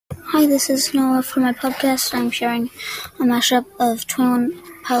Hi, this is Noah. For my podcast, I'm sharing a mashup of 21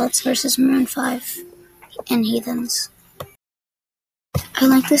 Pilots versus Maroon 5 and Heathens. I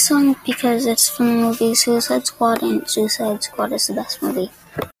like this song because it's from the movie Suicide Squad, and Suicide Squad is the best movie.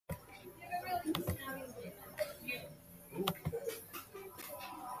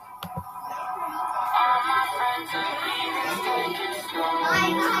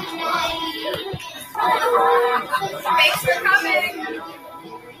 Thanks for coming.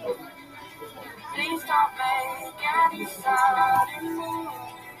 Please don't make any sudden move.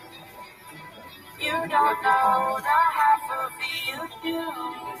 You don't know the half of you do.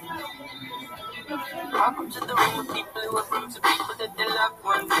 Welcome to the room of people who are groups of people that they love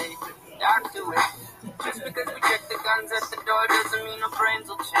one day. Dark to it. Just because we check the guns at the door doesn't mean our brains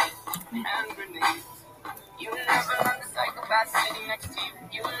will change. Hand grenades. You never know the psychopath sitting next to you.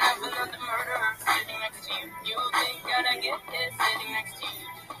 You never know the murderer sitting next to you. You think that I get it sitting next to you.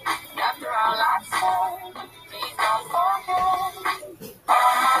 After all I've said, please don't forget.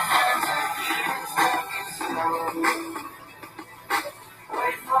 All my friends are here, take it slow.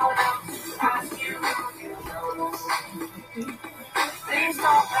 Wait for them to ask you who you know. Please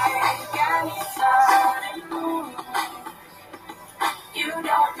don't make any sudden move. You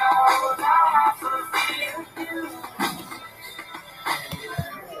don't know the half of you do.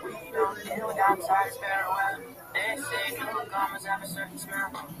 We don't live without ties very well. They say newcomers have a certain smell.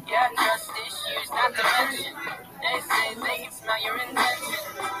 Yeah, trust issues, not to mention. They say they can smell your intention.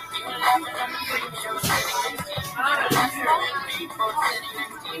 You laugh at them freak show sitting next to you. You laugh at people sitting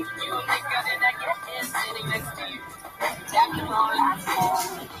next to you. You think I did not get here sitting next to you. After all I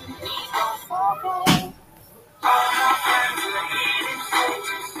said, please don't forget. All my friends are eating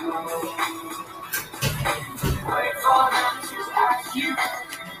stages slow. Wait for them to ask you.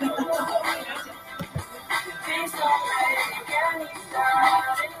 Please don't make any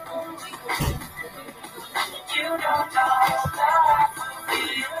sudden move. You don't know the half of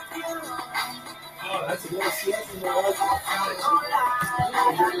you. Oh, that's a little slipping in the water. Oh, la, la,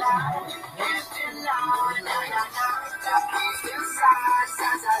 la, la. It's in la, la, la, la. It's inside,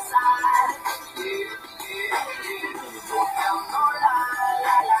 side, side, side. Oh, la,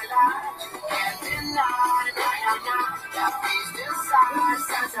 la, la, la. It's in la, la, la, la. It's inside,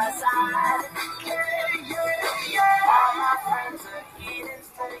 side, side, side. All my friends are heathens,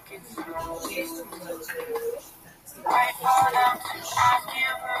 take it slow. Wait for them to ask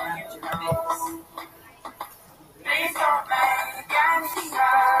you who you know. Please don't make any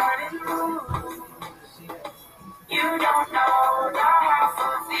sudden moves. You don't know the half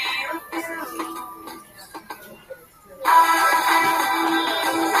of you do.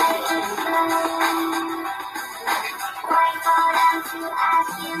 Wait for them to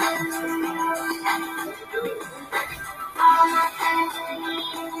ask you who you know. All my friends are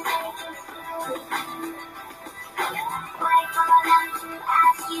heathens, take it slow. Wait for them to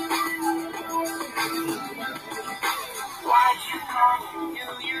ask you who you know. Why'd you come?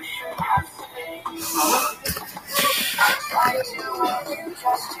 You should have stayed. Why'd you want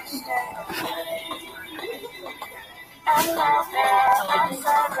just to stay away? And now they're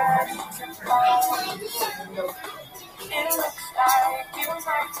so ready to go. It looks like you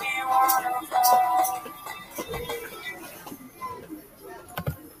might be one of them.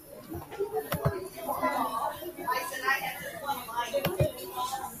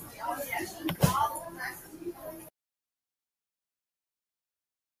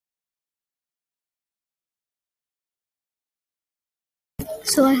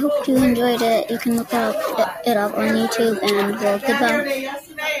 So I hope you enjoyed it. You can look it up on YouTube, and well, goodbye.